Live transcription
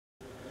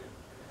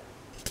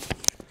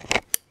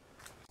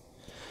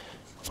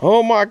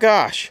Oh my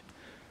gosh.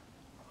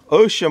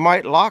 OSHA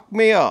might lock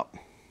me up.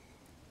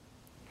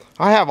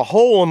 I have a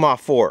hole in my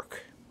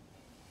fork.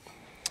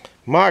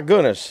 My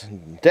goodness.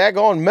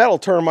 Daggone metal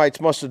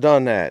termites must have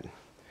done that.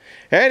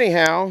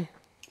 Anyhow,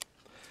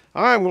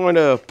 I'm going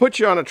to put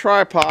you on a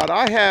tripod.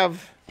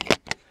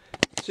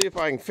 See if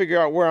I can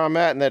figure out where I'm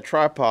at in that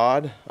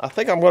tripod. I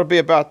think I'm going to be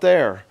about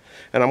there.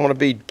 And I'm going to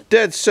be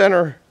dead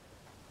center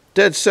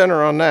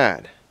on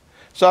that.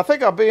 So I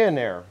think I'll be in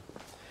there.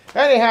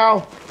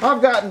 Anyhow,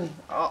 I've gotten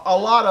a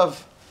lot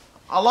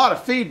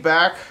of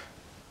feedback.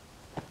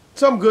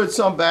 Some good,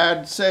 some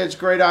bad. Say it's a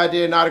great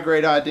idea, not a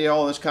great idea,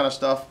 all this kind of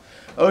stuff.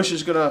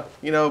 OSHA's gonna,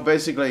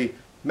 basically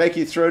make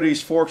you throw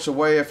these forks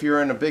away if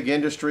you're in a big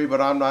industry,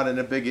 but I'm not in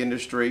a big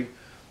industry.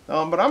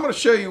 But I'm going to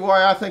show you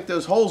why I think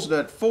those holes in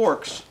that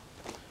forks,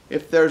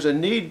 if there's a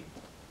need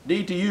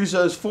to use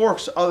those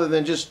forks other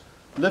than just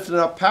lifting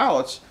up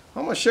pallets,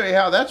 I'm going to show you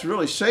how that's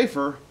really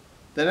safer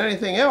than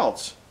anything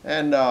else.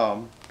 And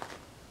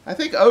I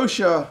think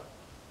OSHA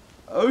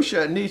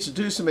needs to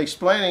do some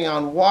explaining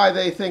on why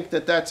they think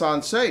that that's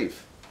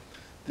unsafe.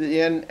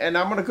 And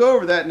I'm going to go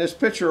over that in this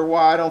picture,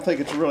 why I don't think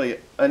it's really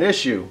an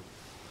issue.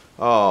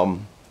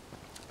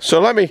 So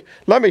let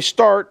me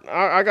start.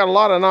 I got a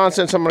lot of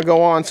nonsense I'm going to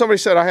go on. Somebody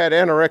said I had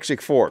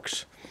anorexic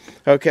forks.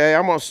 Okay,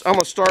 I'm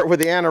gonna start with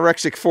the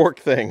anorexic fork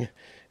thing.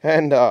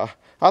 And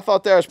I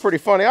thought that was pretty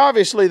funny.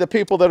 Obviously, the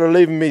people that are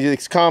leaving me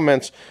these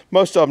comments,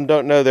 most of them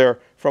don't know they're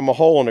from a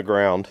hole in the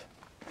ground.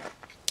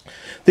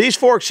 These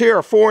forks here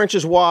are 4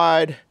 inches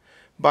wide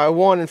by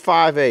 1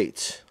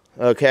 5/8.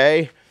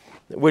 Okay,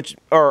 which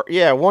are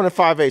 1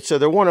 5/8. So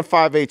they're 1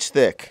 5/8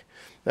 thick.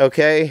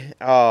 Okay,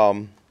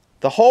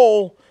 the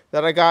hole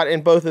that I got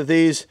in both of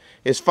these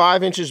is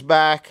 5 inches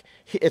back.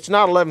 It's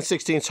not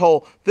 11/16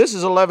 hole. This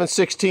is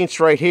 11/16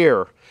 right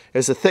here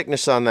is the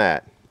thickness on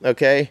that.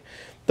 Okay,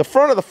 the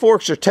front of the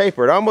forks are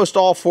tapered. Almost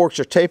all forks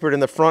are tapered in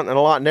the front and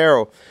a lot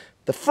narrow.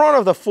 The front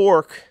of the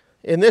fork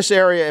in this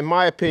area, in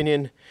my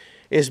opinion,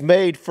 is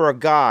made for a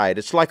guide.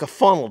 It's like a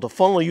funnel to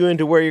funnel you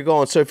into where you're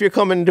going. So if you're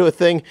coming into a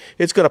thing,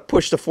 it's going to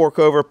push the fork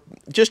over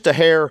just a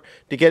hair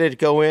to get it to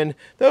go in.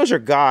 Those are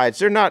guides.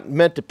 They're not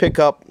meant to pick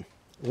up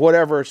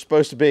whatever it's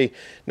supposed to be.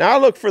 Now I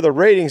look for the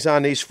ratings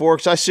on these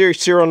forks. I see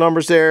serial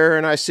numbers there,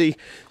 and I see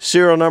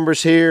serial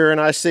numbers here,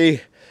 and I see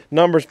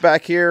numbers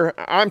back here.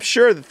 I'm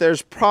sure that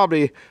there's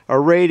probably a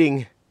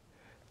rating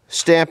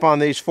stamp on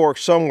these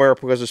forks somewhere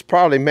because it's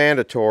probably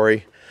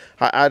mandatory.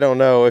 I don't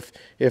know if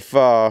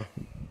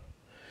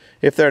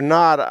they're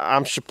not.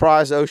 I'm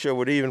surprised OSHA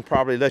would even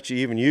probably let you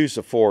even use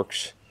the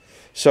forks.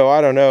 So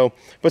I don't know.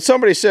 But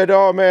somebody said,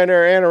 "Oh man,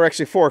 they're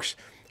anorexic forks."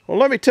 Well,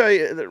 let me tell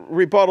you the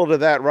rebuttal to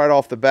that right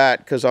off the bat,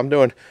 because I'm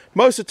doing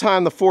most of the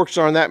time the forks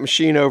are on that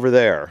machine over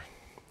there.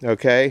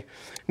 Okay.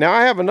 Now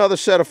I have another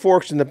set of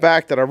forks in the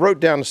back that I wrote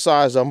down the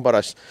size of them,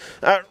 but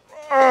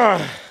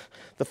the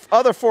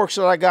other forks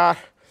that I got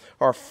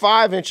are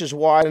 5 inches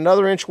wide,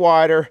 another inch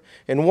wider,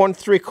 and 1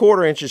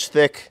 3/4 inches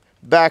thick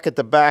back at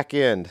the back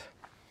end.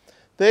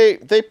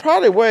 They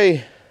probably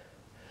weigh,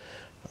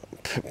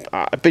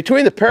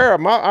 between the pair of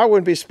them, I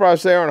wouldn't be surprised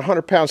if they aren't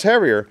 100 pounds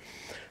heavier.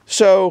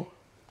 So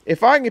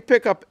if I can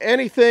pick up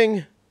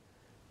anything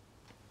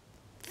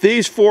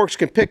these forks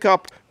can pick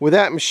up with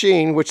that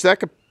machine, which that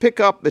could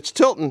pick up, it's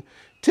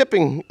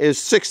tipping is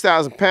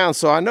 6,000 pounds.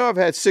 So I know I've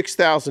had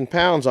 6,000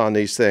 pounds on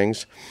these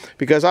things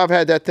because I've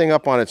had that thing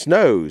up on its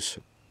nose.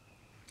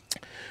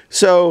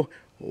 So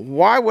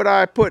why would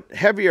I put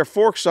heavier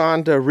forks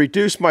on to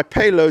reduce my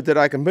payload that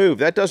I can move?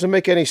 That doesn't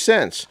make any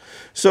sense.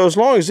 So as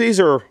long as these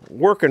are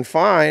working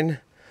fine,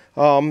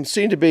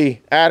 seem to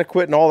be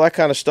adequate and all that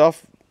kind of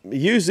stuff,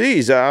 use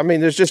these. I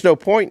mean, there's just no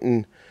point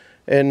in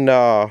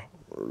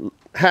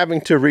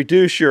having to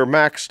reduce your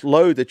max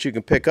load that you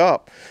can pick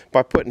up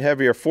by putting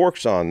heavier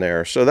forks on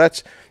there. So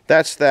that's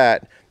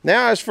that.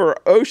 Now as for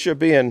OSHA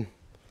being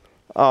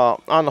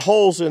on the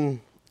holes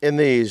in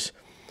these,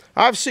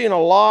 I've seen a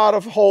lot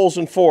of holes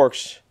in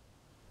forks,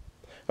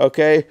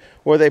 okay,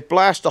 where they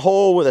blast a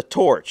hole with a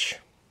torch.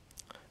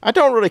 I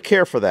don't really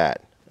care for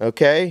that,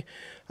 okay?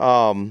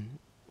 I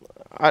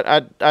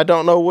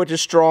don't know which is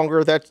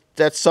stronger.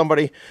 That's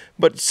somebody,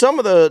 but some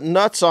of the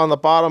nuts on the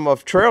bottom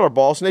of trailer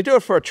balls, and they do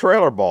it for a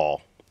trailer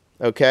ball,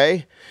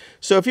 okay?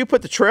 So if you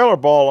put the trailer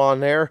ball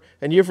on there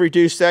and you've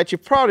reduced that,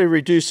 you've probably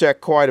reduced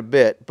that quite a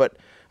bit, but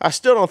I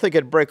still don't think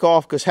it'd break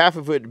off because half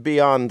of it would be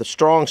on the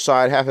strong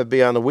side, half of it would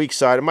be on the weak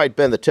side. It might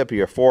bend the tip of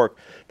your fork,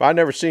 but I've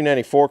never seen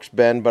any forks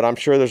bend, but I'm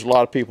sure there's a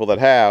lot of people that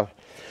have.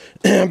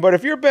 But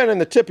if you're bending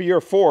the tip of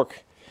your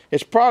fork,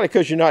 it's probably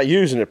because you're not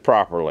using it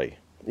properly.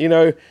 You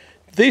know,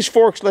 these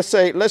forks, let's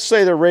say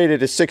they're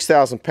rated at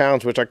 6,000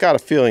 pounds, which I got a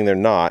feeling they're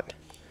not.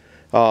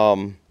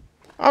 I'm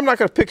not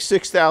going to pick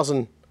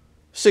 6,000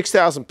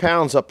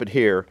 pounds up in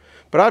here,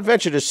 but I'd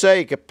venture to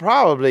say it could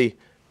probably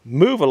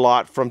move a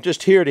lot from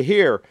just here to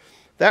here.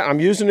 That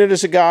I'm using it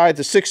as a guide.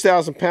 The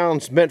 6,000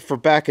 pounds meant for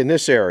back in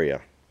this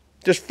area,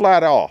 just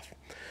flat off.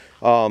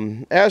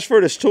 As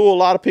for this tool, a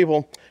lot of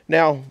people,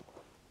 now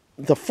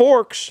the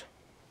forks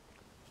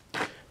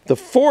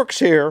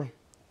here,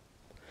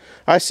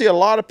 I see a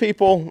lot of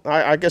people,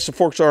 I guess the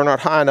forks are not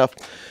high enough,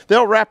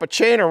 they'll wrap a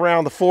chain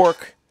around the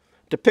fork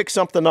to pick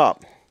something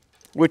up,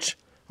 which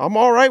I'm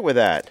all right with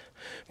that.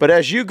 But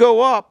as you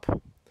go up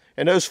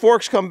and those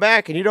forks come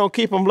back and you don't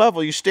keep them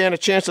level, you stand a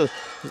chance of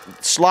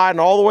sliding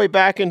all the way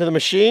back into the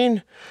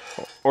machine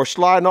or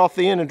sliding off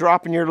the end and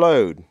dropping your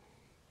load.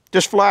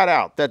 Just flat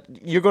out, that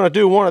you're going to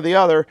do one or the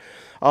other.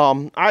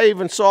 I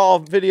even saw a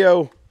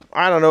video,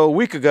 I don't know, a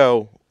week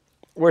ago,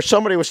 where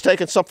somebody was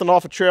taking something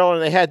off a trailer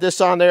and they had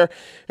this on there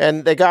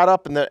and they got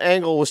up and the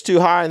angle was too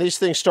high and these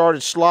things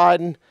started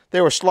sliding. They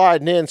were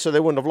sliding in so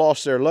they wouldn't have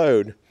lost their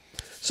load.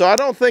 So I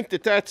don't think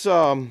that that's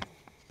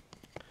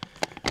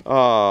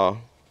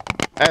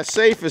as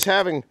safe as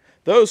having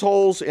those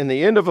holes in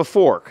the end of a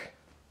fork.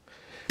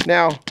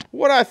 Now,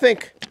 what I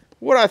think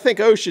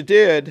OSHA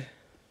did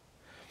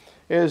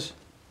is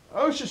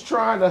OSHA's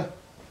trying to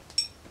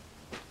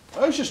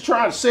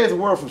save the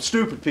world from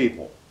stupid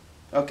people.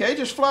 Okay,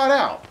 just flat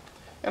out.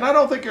 And I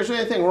don't think there's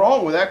anything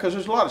wrong with that, because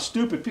there's a lot of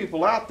stupid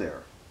people out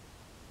there.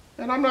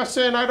 And I'm not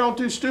saying I don't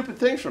do stupid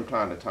things from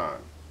time to time.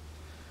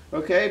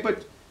 Okay,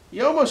 but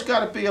you almost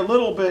got to be a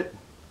little bit,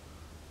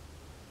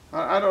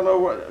 I don't know,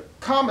 what,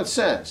 common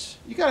sense.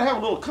 You got to have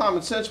a little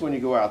common sense when you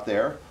go out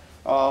there.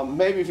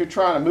 Maybe if you're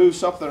trying to move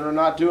something or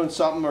not doing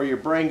something, or your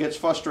brain gets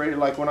frustrated,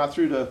 like when I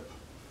threw the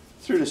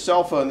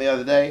cell phone the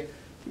other day,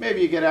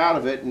 maybe you get out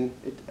of it. And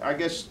I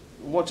guess,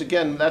 once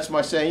again, that's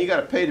my saying, you got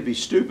to pay to be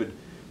stupid.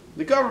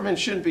 The government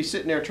shouldn't be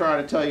sitting there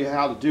trying to tell you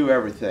how to do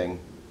everything.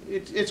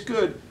 It's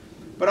good,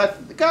 but I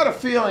got a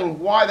feeling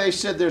why they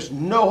said there's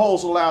no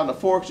holes allowed in the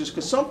forks is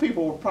because some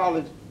people were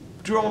probably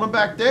drilling them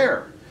back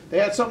there. They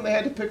had something they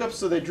had to pick up,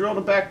 so they drilled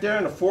them back there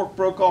and the fork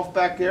broke off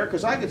back there,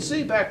 because I could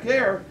see back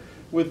there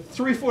with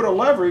 3 foot of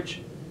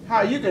leverage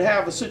how you could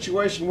have a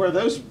situation where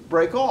those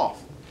break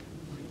off.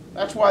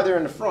 That's why they're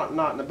in the front,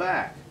 not in the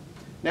back.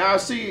 Now I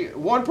see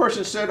one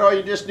person said, oh,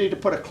 you just need to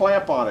put a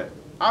clamp on it.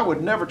 I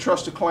would never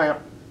trust a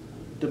clamp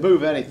to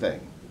move anything.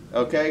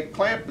 Okay,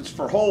 clamp is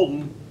for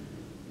holding,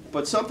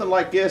 but something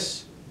like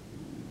this,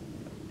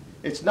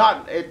 it's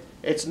not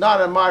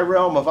in my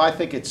realm of I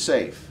think it's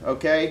safe.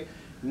 Okay,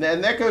 and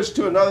that goes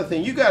to another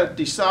thing. You got to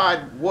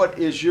decide what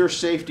is your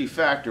safety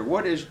factor.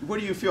 What do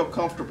you feel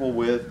comfortable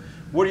with?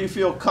 What do you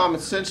feel common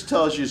sense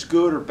tells you is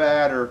good or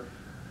bad, or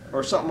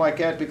something like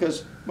that?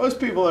 Because most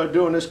people that are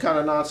doing this kind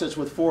of nonsense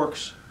with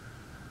forks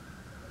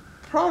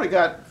probably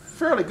got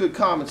fairly good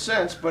common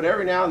sense, but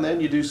every now and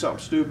then you do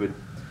something stupid.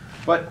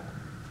 But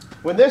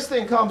when this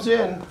thing comes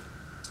in,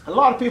 a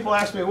lot of people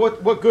ask me,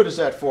 what good is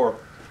that for?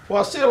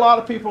 Well, I see a lot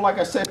of people, like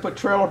I said, put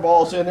trailer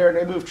balls in there and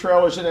they move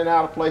trailers in and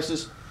out of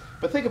places.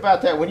 But think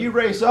about that. When you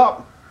raise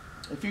up,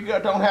 if you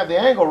don't have the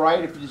angle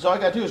right, if all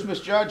you got to do is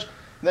misjudge,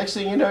 next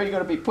thing you know, you're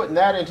going to be putting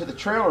that into the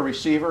trailer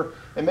receiver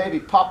and maybe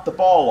pop the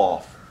ball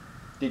off.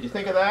 Did you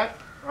think of that?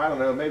 I don't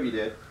know, maybe you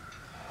did.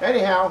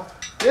 Anyhow,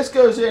 this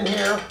goes in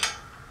here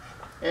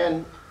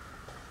and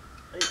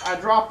I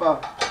drop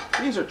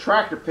these are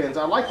tractor pins.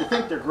 I like to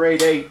think they're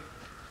grade 8.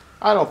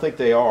 I don't think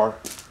they are.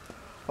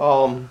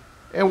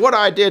 And what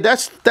I did,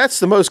 that's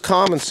the most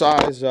common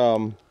size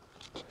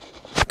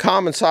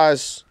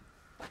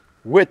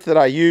width that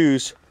I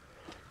use.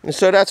 And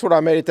so that's what I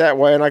made it that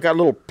way. And I got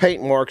little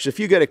paint marks. If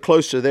you get it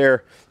close to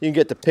there, you can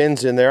get the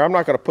pins in there. I'm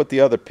not going to put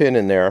the other pin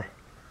in there.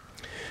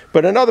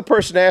 But another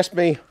person asked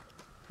me,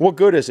 what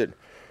good is it?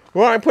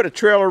 Well, I put a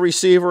trailer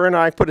receiver in,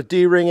 I put a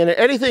D-ring in it.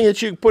 Anything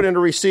that you can put in a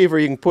receiver,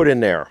 you can put in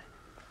there.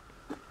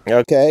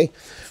 Okay,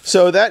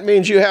 so that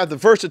means you have the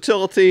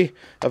versatility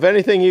of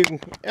anything you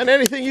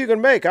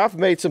can make. I've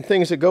made some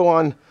things that go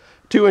on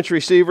 2-inch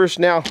receivers.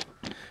 Now,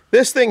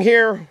 this thing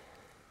here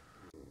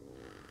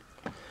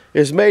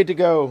is made to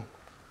go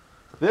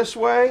this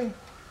way.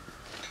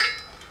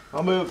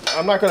 I'm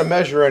not going to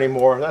measure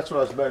anymore. That's what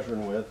I was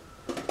measuring with.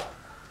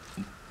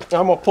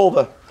 I'm going to pull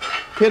the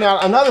pin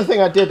out. Another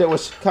thing I did that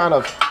was kind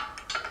of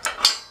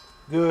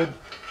good.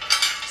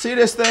 See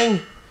this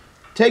thing?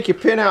 Take your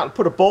pin out and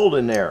put a bolt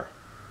in there.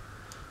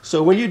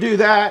 So when you do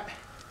that,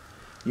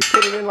 you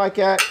put it in like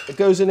that, it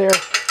goes in there,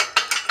 it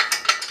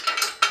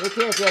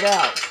can't get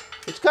out.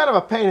 It's kind of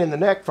a pain in the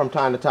neck from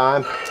time to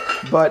time,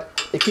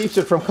 but it keeps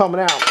it from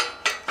coming out.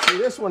 See,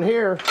 this one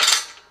here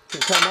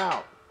can come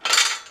out.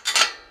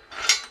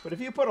 But if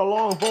you put a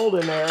long bolt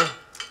in there,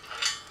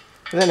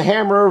 and then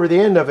hammer over the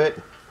end of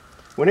it,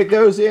 when it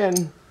goes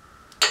in,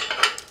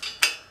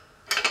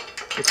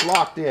 it's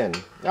locked in.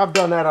 I've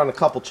done that on a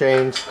couple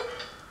chains.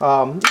 You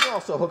can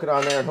also hook it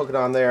on there and hook it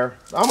on there.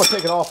 I'm going to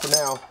take it off for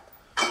now.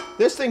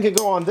 This thing can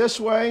go on this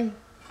way.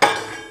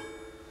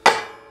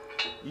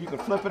 You can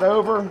flip it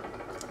over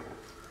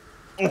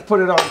and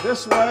put it on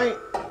this way.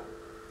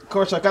 Of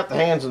course, I got the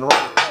hands in the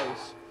right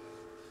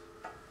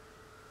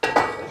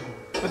place.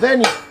 But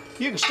then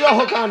you can still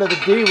hook onto the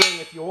D-ring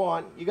if you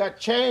want. You got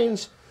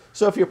chains,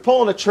 so if you're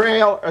pulling a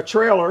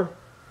trailer,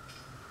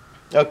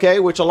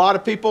 okay, which a lot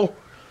of people,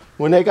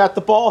 when they got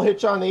the ball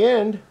hitch on the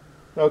end,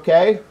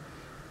 okay,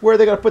 where are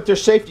they going to put their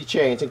safety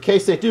chains in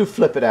case they do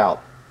flip it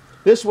out?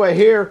 This way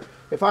here,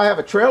 if I have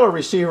a trailer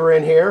receiver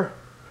in here,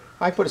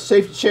 I put a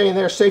safety chain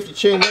there,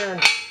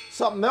 and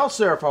something else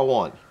there if I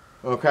want.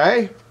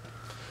 Okay.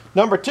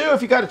 Number two,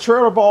 if you got a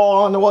trailer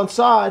ball on the one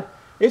side,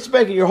 it's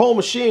making your whole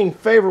machine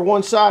favor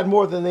one side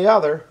more than the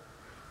other.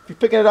 If you're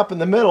picking it up in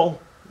the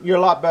middle, you're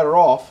a lot better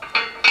off.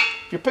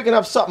 If you're picking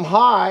up something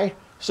high,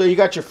 so you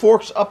got your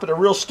forks up at a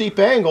real steep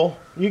angle,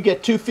 you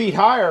get 2 feet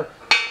higher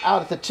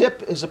out at the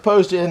tip as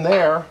opposed to in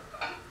there.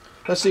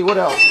 Let's see what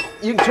else.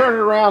 You can turn it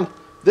around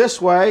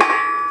this way.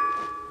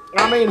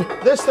 I mean,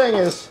 this thing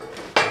is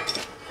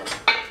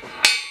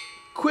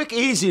quick,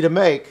 easy to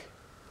make.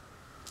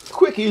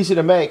 Quick, easy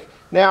to make.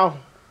 Now,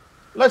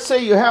 let's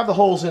say you have the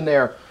holes in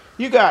there.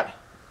 You got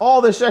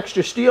all this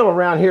extra steel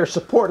around here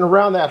supporting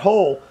around that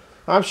hole.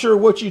 I'm sure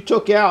what you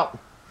took out,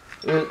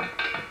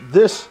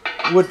 this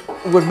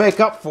would make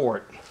up for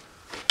it.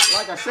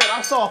 Like I said,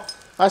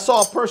 I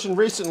saw a person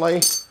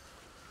recently.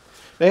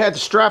 They had the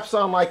straps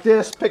on like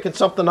this, picking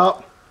something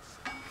up,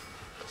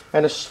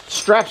 and the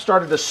strap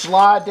started to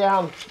slide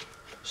down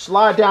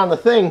the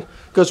thing.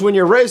 Because when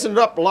you're raising it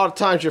up, a lot of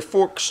times your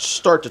forks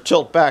start to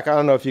tilt back. I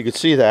don't know if you could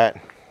see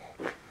that.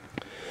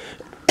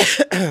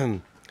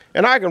 And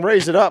I can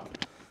raise it up.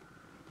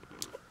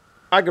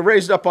 I can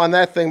raise it up on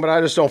that thing, but I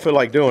just don't feel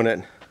like doing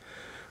it.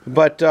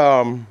 But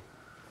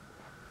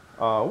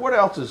what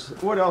else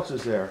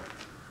is there?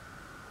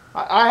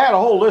 I had a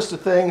whole list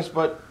of things,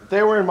 but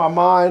they were in my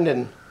mind,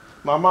 and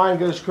my mind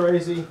goes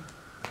crazy.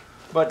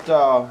 But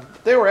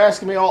they were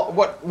asking me all,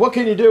 what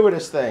can you do with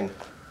this thing?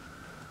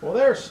 Well,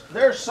 there's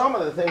some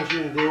of the things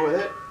you can do with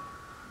it.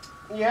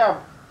 You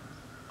have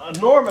an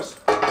enormous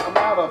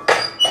amount of,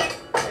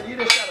 and you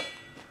just gotta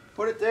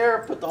put it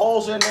there, put the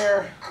holes in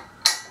there,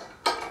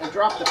 and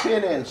drop the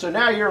pin in. So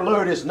now your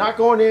load is not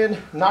going in,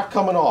 not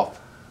coming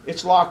off.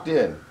 It's locked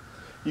in.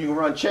 You can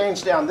run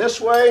chains down this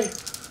way.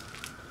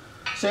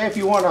 Say if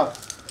you want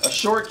a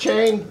short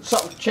chain,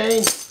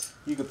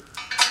 you could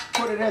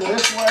put it in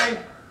this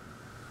way,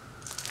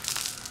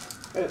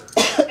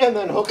 and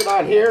then hook it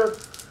on here.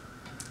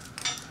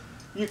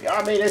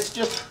 I mean, it's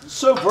just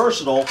so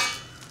versatile.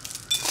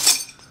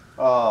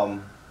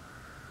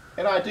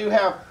 And I do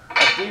have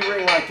a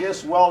D-ring like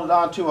this welded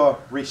onto a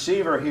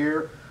receiver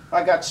here.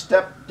 I got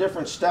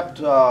different stepped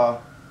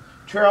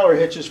trailer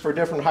hitches for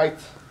different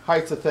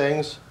heights of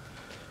things.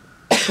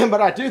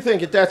 But I do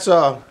think that's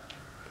a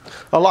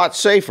lot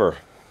safer.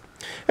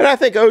 And I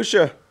think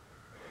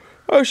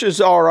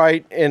OSHA's all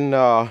right in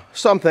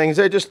some things.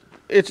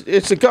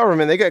 It's the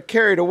government. They got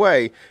carried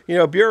away. You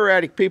know,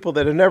 bureaucratic people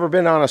that have never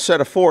been on a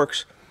set of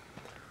forks.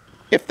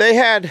 If they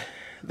had,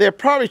 they're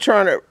probably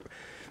trying to.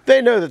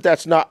 They know that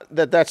that's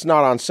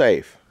not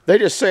unsafe. They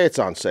just say it's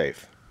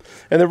unsafe.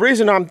 And the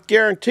reason I'm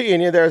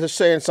guaranteeing you they're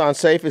saying it's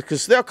unsafe is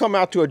because they'll come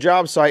out to a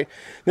job site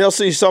and they'll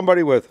see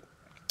somebody with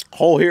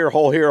hole here,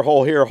 hole here,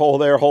 hole here, hole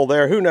there, hole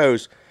there. Who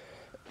knows?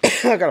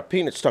 I got a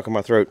peanut stuck in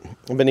my throat.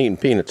 I've been eating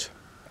peanuts.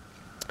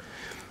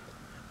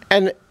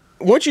 And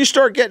once you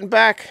start getting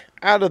back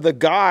out of the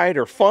guide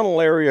or funnel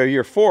area of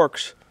your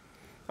forks,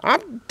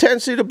 I'm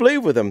tendency to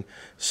believe with them.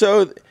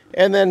 So,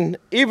 and then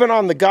even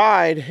on the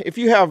guide, if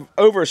you have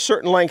over a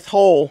certain length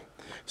hole,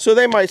 so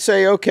they might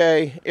say,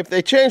 okay, if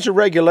they change the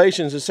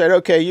regulations and said,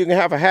 okay, you can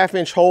have a 1/2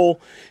 inch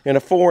hole in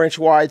a 4-inch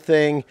wide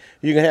thing,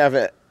 you can have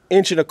 1.25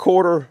 inches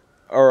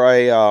or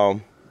a,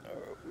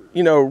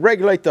 you know,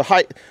 regulate the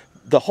height,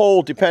 the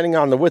hole depending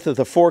on the width of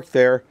the fork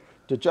there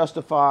to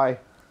justify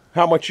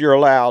how much you're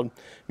allowed.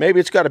 Maybe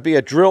it's got to be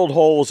a drilled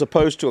hole as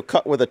opposed to a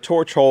cut with a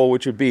torch hole,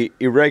 which would be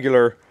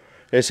irregular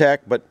as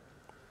heck. But,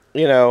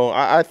 you know,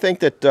 I think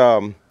that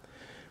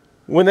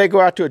when they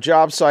go out to a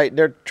job site,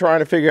 they're trying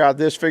to figure out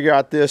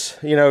this,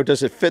 you know,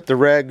 does it fit the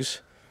regs?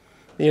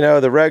 You know,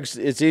 the regs,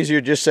 it's easier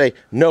to just say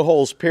no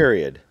holes,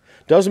 period.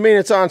 Doesn't mean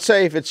it's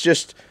unsafe, it's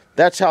just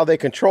that's how they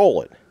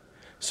control it.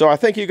 So I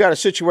think you got a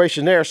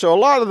situation there. So a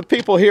lot of the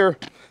people here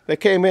that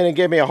came in and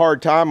gave me a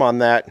hard time on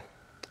that,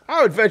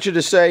 I would venture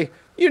to say,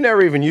 you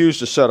never even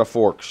used a set of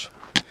forks.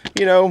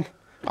 You know,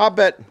 I'll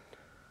bet,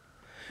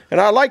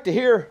 and I'd like to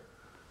hear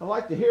from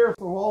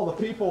all the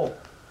people,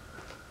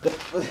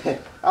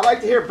 I'd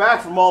like to hear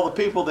back from all the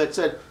people that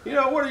said, you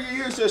know, what do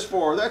you use this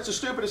for? That's the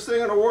stupidest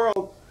thing in the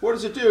world. What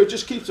does it do? It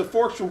just keeps the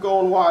forks from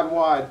going wide and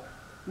wide.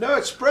 No,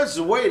 it spreads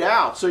the weight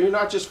out, so you're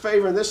not just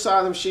favoring this side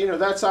of the machine or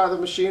that side of the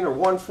machine or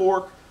one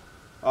fork.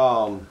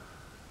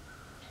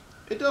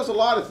 It does a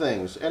lot of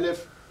things, and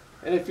if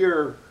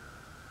you're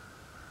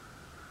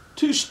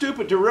too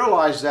stupid to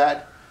realize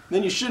that,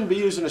 then you shouldn't be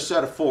using a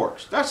set of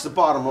forks. That's the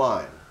bottom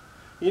line.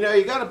 You know,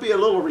 you got to be a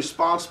little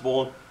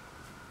responsible.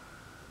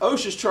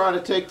 OSHA's trying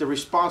to take the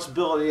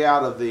responsibility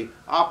out of the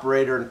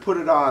operator and put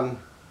it on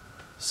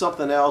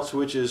something else,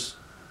 which is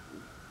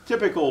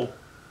typical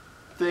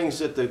things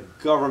that the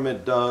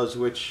government does,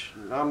 which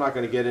I'm not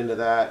going to get into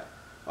that.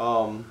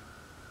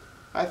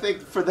 I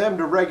think for them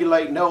to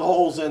regulate no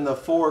holes in the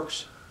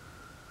forks,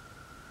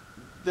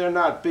 they're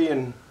not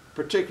being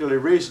particularly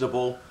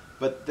reasonable,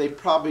 but they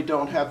probably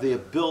don't have the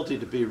ability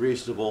to be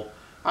reasonable.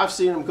 I've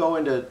seen them go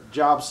into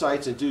job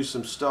sites and do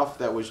some stuff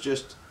that was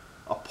just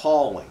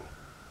appalling.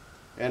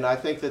 And I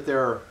think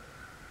that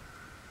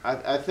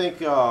I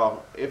think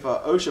if a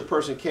OSHA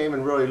person came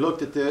and really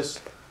looked at this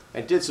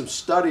and did some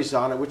studies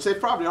on it, which they've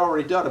probably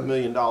already done $1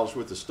 million worth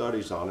of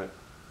studies on it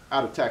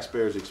out of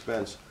taxpayers'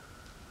 expense,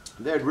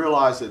 they'd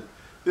realize that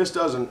this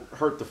doesn't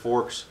hurt the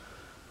forks.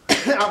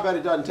 I bet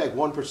it doesn't take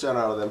 1%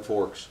 out of them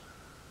forks.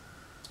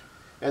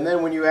 And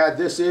then when you add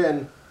this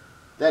in,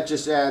 that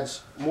just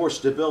adds more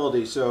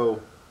stability.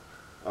 So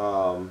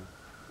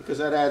because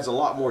that adds a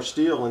lot more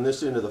steel in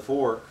this end of the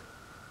fork.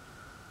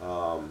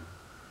 I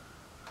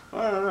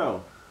don't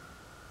know.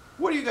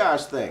 What do you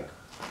guys think?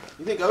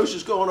 You think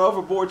OSHA's going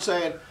overboard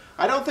saying,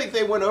 I don't think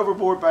they went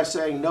overboard by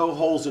saying no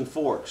holes in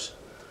forks.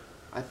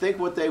 I think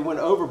what they went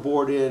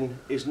overboard in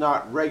is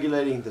not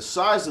regulating the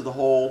size of the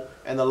hole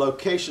and the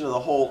location of the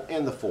hole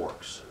in the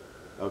forks.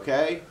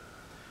 Okay?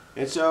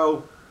 And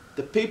so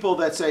the people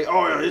that say,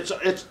 oh,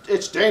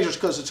 it's dangerous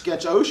because it's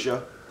against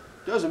OSHA,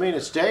 doesn't mean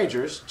it's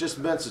dangerous. It just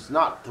means it's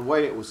not the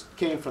way it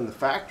came from the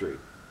factory.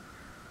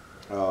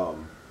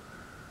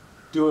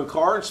 Doing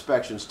car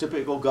inspections,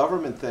 typical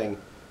government thing.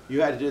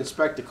 You had to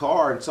inspect the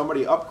car and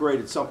somebody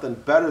upgraded something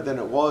better than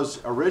it was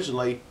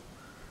originally,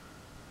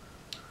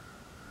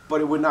 but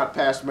it would not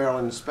pass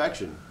Maryland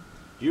inspection.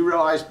 You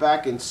realize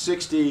back in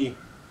 60,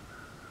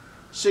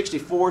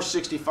 64,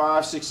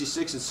 65,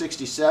 66, and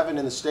 67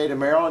 in the state of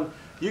Maryland,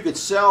 you could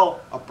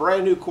sell a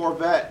brand new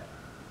Corvette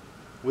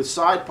with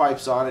side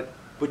pipes on it,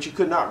 but you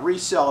could not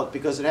resell it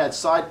because it had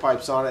side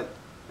pipes on it,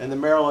 and the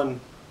Maryland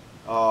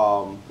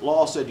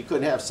law said you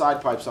couldn't have side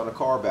pipes on a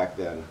car back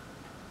then.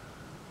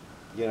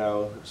 You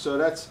know, so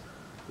that's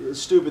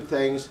stupid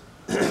things.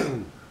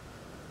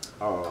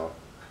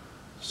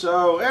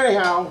 So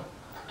anyhow,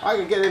 I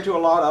could get into a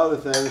lot of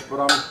other things,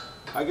 but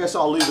I guess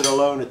I'll leave it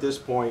alone at this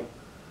point.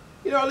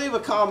 You know, leave a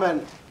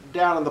comment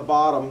down on the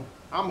bottom.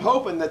 I'm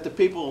hoping that the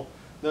people,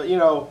 you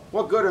know,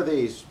 what good are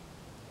these?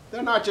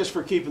 They're not just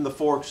for keeping the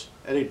forks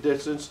at a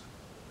distance.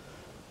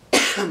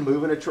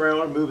 Moving a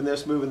trailer, moving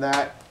this, moving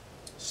that.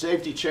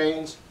 Safety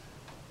chains.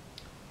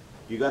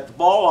 You got the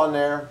ball on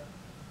there.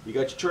 You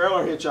got your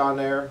trailer hitch on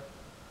there.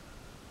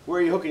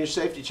 Where are you hooking your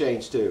safety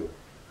chains to?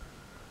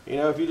 You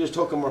know, if you just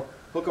hook them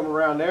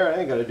around there, it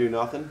ain't gonna do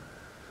nothing.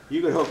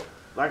 You could hook,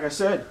 like I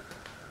said,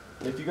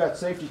 if you got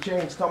safety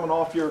chains coming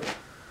off your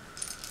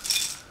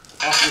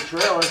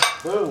trailer,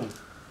 boom,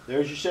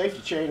 there's your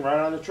safety chain right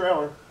on the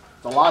trailer.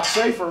 It's a lot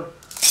safer.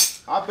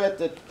 I bet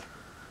that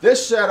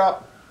this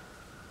setup,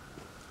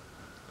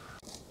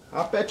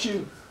 I bet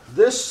you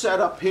this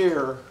setup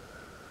here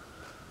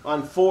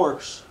on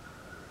forks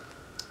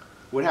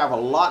would have a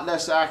lot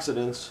less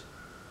accidents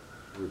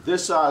with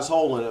this size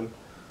hole in them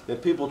than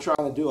people trying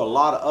to do a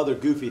lot of other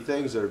goofy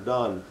things that are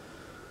done.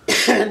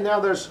 And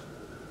now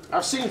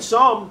I've seen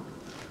some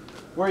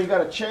where you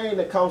got a chain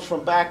that comes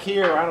from back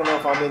here. I don't know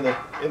if I'm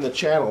in the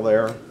channel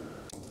there.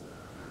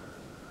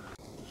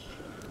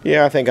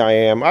 Yeah, I think I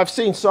am. I've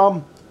seen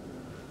some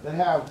that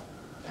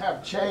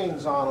have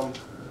chains on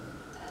them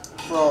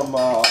from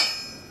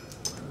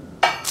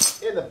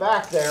in the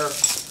back there.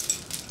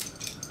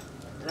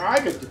 Now, I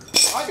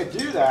could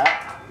do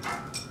that.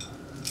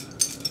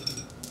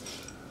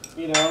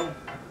 You know,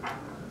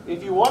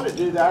 if you want to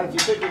do that, if you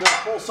think you're going to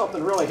pull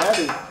something really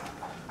heavy,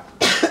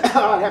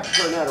 I'd have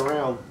to turn that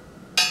around.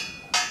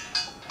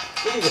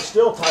 Then you can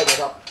still tighten it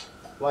up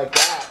like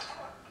that.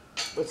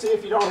 But see,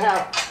 if you don't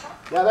have,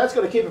 now that's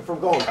going to keep it from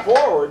going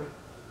forward.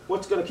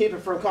 What's going to keep it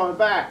from coming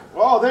back?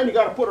 Well, then you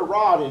got to put a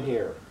rod in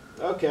here.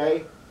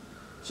 Okay.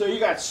 So you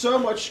got so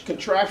much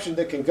contraption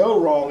that can go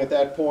wrong at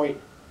that point,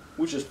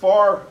 which is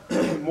far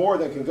more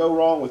than can go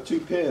wrong with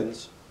 2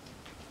 pins.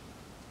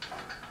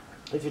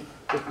 If you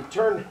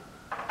turn,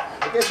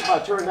 I guess if I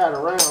turn that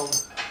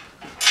around,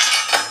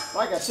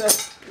 like I said,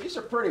 these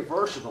are pretty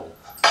versatile.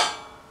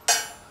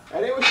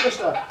 And it was just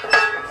a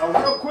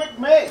real quick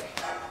make.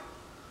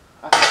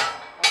 I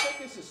think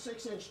this is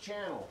 6-inch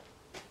channel.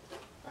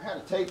 I had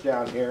a tape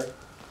down here.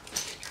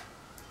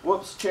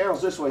 Whoops,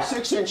 channel's this way.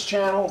 6-inch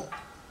channel.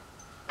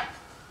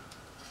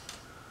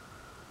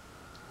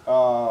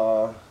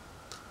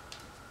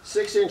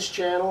 6-inch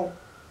channel.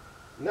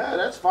 No,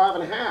 that's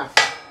 5.5.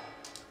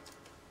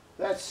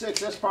 That's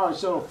 6. That's probably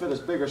so it'll fit as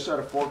bigger set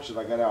of forks that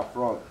I got out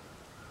front.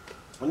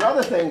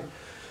 Another thing.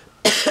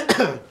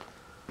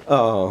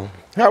 How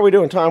are we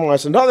doing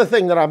time-wise? Another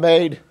thing that I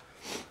made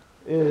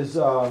is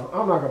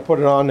I'm not gonna put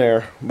it on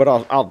there, but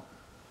I'll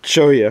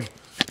show you.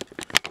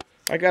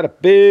 I got a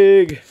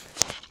big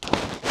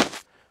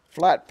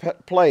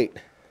flat plate.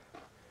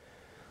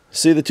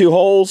 See the 2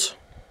 holes?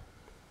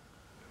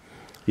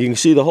 You can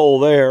see the hole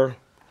there.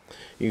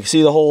 You can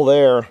see the hole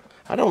there.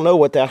 I don't know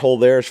what that hole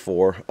there is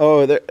for.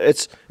 Oh,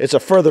 it's a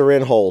further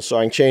in hole, so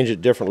I can change it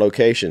at different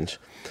locations.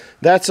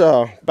 That's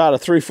about a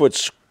 3-foot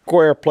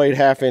square plate,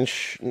 1/2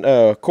 inch,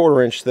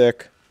 1/4 inch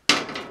thick.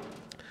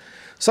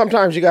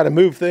 Sometimes you got to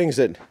move things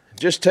that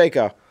just take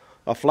a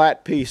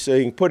flat piece, so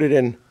you can put it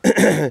in.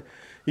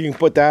 You can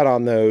put that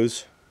on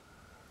those.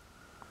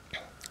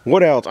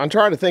 What else? I'm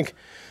trying to think.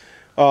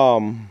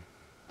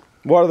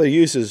 What other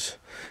uses?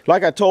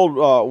 Like I told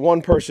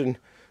one person,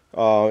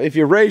 if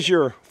you raise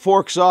your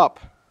forks up,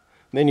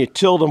 then you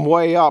tilt them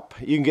way up,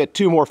 you can get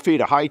 2 more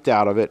feet of height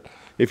out of it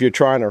if you're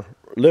trying to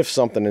lift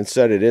something and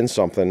set it in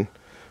something,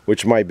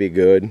 which might be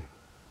good.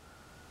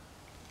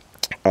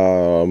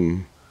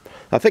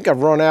 I think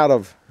I've run out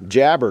of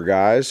jabber,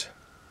 guys.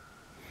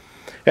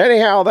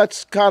 Anyhow,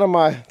 that's kind of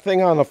my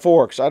thing on the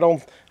forks.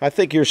 I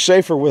think you're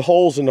safer with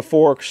holes in the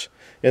forks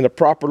in the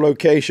proper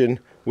location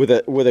with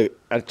an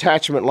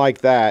attachment like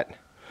that.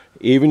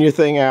 Even your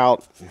thing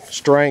out,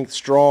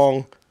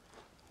 strong,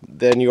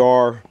 than you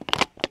are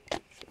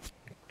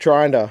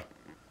trying to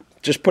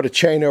just put a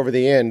chain over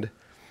the end,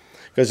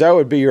 because that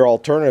would be your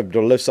alternative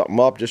to lift something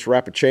up. Just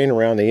wrap a chain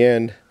around the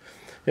end.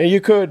 And you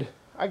could,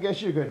 I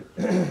guess you could,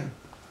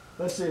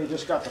 let's say you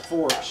just got the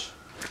forks.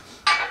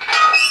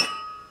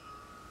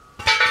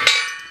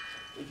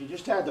 If you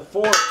just had the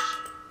forks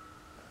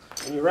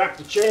and you wrap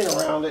the chain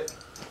around it,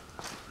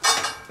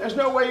 there's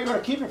no way you're going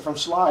to keep it from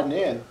sliding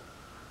in.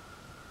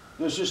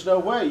 There's just no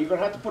way. You're going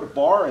to have to put a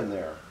bar in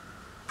there.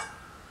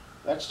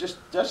 That's just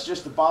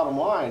the bottom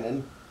line.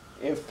 And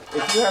if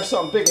you have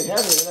something big and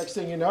heavy, the next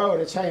thing you know,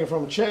 and it's hanging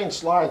from a chain,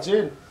 slides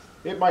in,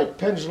 it might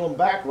pendulum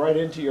back right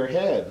into your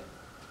head.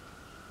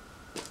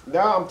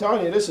 Now I'm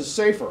telling you, this is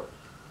safer.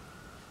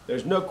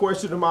 There's no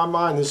question in my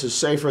mind this is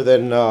safer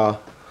than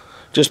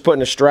just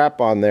putting a strap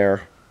on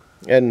there.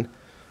 And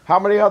how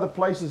many other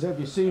places have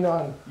you seen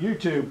on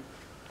YouTube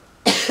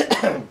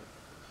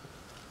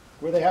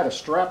where they had a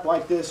strap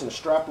like this and a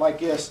strap like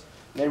this,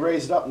 and they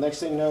raise it up, and next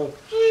thing you know,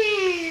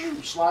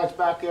 slides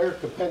back there,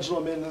 can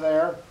pendulum into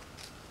there,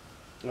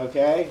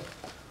 okay?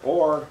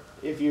 Or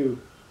if you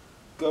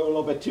go a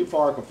little bit too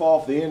far, it can fall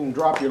off the end and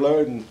drop your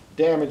load and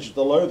damage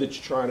the load that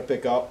you're trying to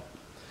pick up.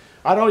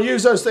 I don't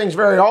use those things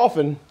very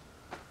often.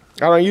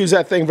 I don't use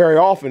that thing very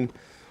often,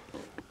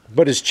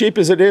 but as cheap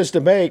as it is to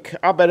make,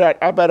 I bet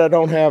I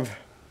don't have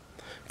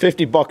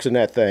 50 bucks in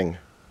that thing.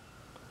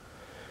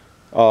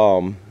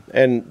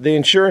 And the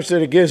insurance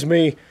that it gives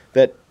me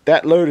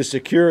that load is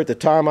secure at the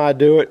time I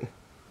do it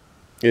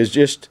is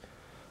just,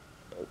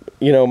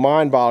 you know,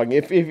 mind-boggling.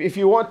 If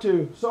you want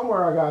to,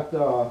 somewhere I got,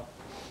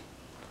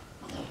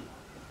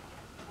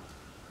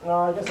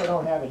 I guess I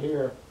don't have it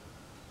here.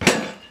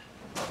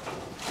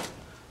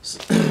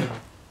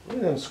 Look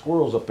at them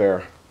squirrels up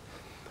there.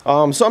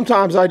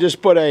 Sometimes I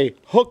just put a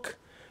hook,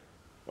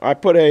 I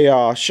put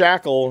a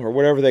shackle, or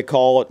whatever they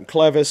call it,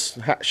 clevis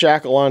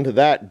shackle onto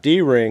that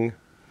D-ring,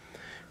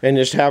 and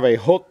just have a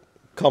hook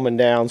coming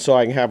down so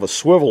I can have a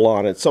swivel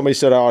on it. Somebody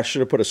said, oh, I should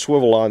have put a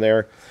swivel on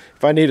there.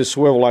 If I need a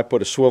swivel, I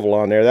put a swivel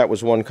on there. That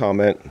was one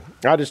comment.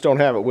 I just don't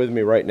have it with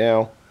me right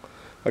now.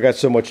 I got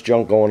so much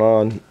junk going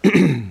on.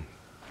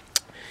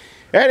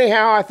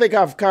 Anyhow, I think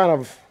I've kind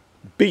of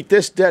beat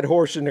this dead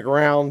horse in the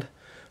ground.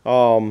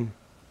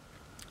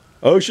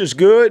 OSHA's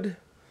good,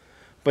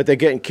 but they're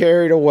getting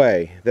carried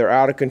away. They're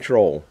out of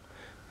control.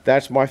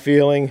 That's my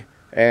feeling,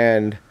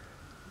 and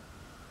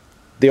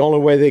the only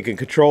way they can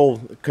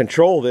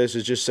control this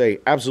is just say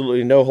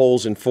absolutely no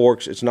holes in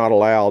forks. It's not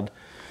allowed,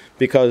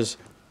 because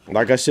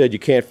like I said, you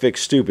can't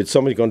fix stupid.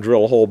 Somebody's going to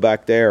drill a hole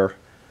back there,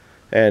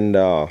 and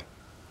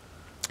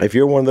if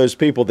you're one of those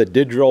people that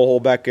did drill a hole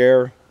back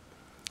there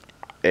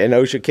and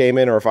OSHA came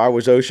in, or if I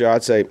was OSHA,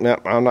 I'd say, nah,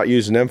 I'm not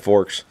using them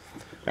forks.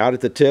 Out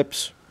at the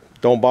tips,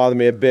 don't bother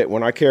me a bit.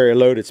 When I carry a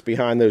load, it's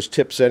behind those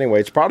tips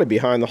anyway. It's probably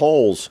behind the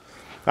holes.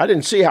 I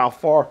didn't see how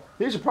far.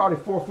 These are probably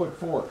 4-foot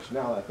forks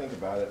now that I think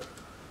about it.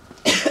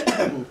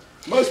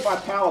 Most of my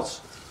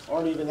pallets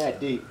aren't even that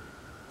deep.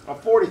 I'm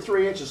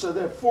 43 inches, so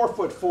they're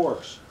 4-foot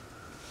forks.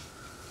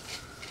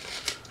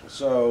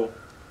 So,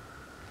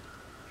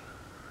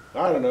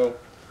 I don't know.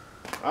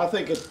 I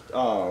think it'd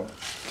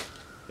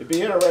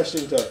be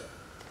interesting to,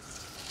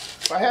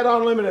 if I had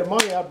unlimited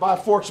money, I'd buy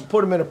forks and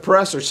put them in a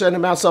press or send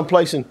them out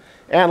someplace and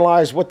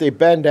analyze what they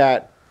bend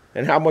at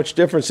and how much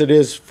difference it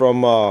is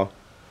from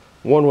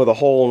one with a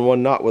hole and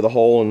one not with a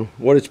hole, and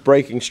what its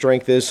breaking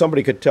strength is.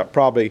 Somebody could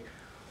probably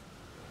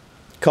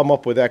come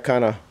up with that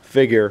kind of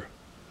figure.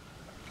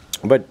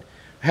 But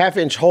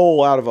half-inch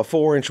hole out of a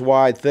 4-inch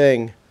wide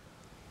thing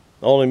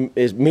only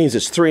means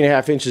it's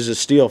 3.5 inches of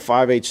steel,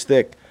 5/8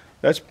 thick.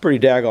 That's pretty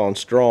daggone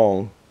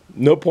strong.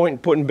 No point in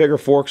putting bigger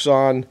forks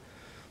on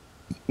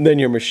than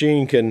your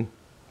machine can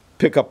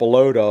pick up a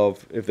load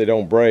of if they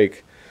don't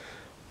break.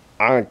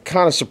 I'm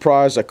kind of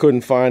surprised I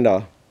couldn't find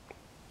a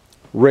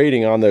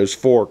rating on those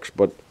forks,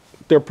 but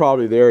they're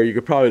probably there. You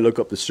could probably look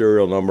up the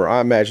serial number.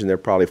 I imagine they're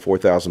probably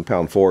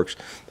 4,000-pound forks.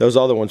 Those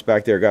other ones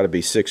back there got to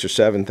be 6,000 or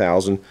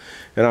 7,000.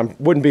 And I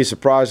wouldn't be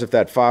surprised if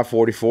that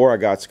 544 I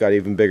got's got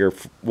even bigger.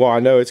 Well, I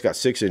know it's got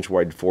 6-inch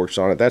wide forks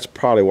on it. That's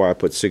probably why I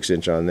put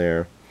 6-inch on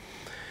there.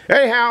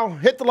 Anyhow,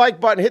 hit the like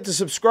button, hit the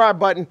subscribe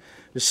button.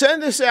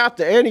 Send this out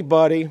to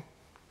anybody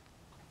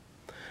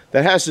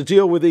that has to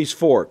deal with these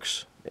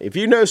forks. If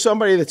you know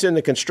somebody that's in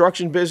the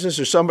construction business,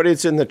 or somebody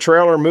that's in the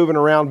trailer moving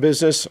around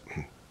business,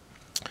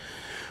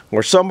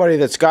 or somebody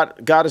that's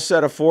got a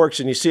set of forks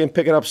and you see them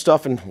picking up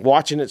stuff and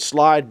watching it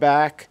slide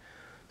back,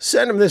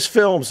 send them this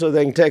film so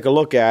they can take a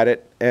look at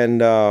it and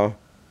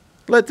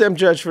let them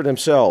judge for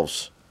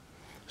themselves.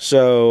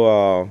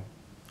 So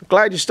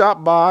glad you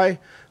stopped by.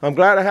 I'm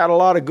glad I had a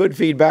lot of good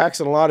feedbacks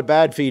and a lot of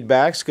bad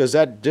feedbacks, because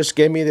that just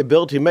gave me the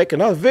ability to make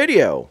another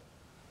video.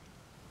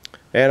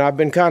 And I've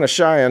been kind of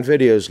shy on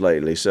videos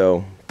lately.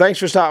 So thanks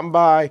for stopping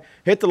by.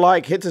 Hit the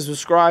like, hit the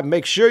subscribe.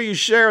 Make sure you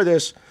share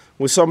this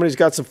with somebody who's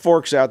got some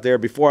forks out there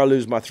before I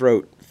lose my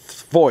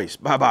voice.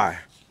 Bye-bye.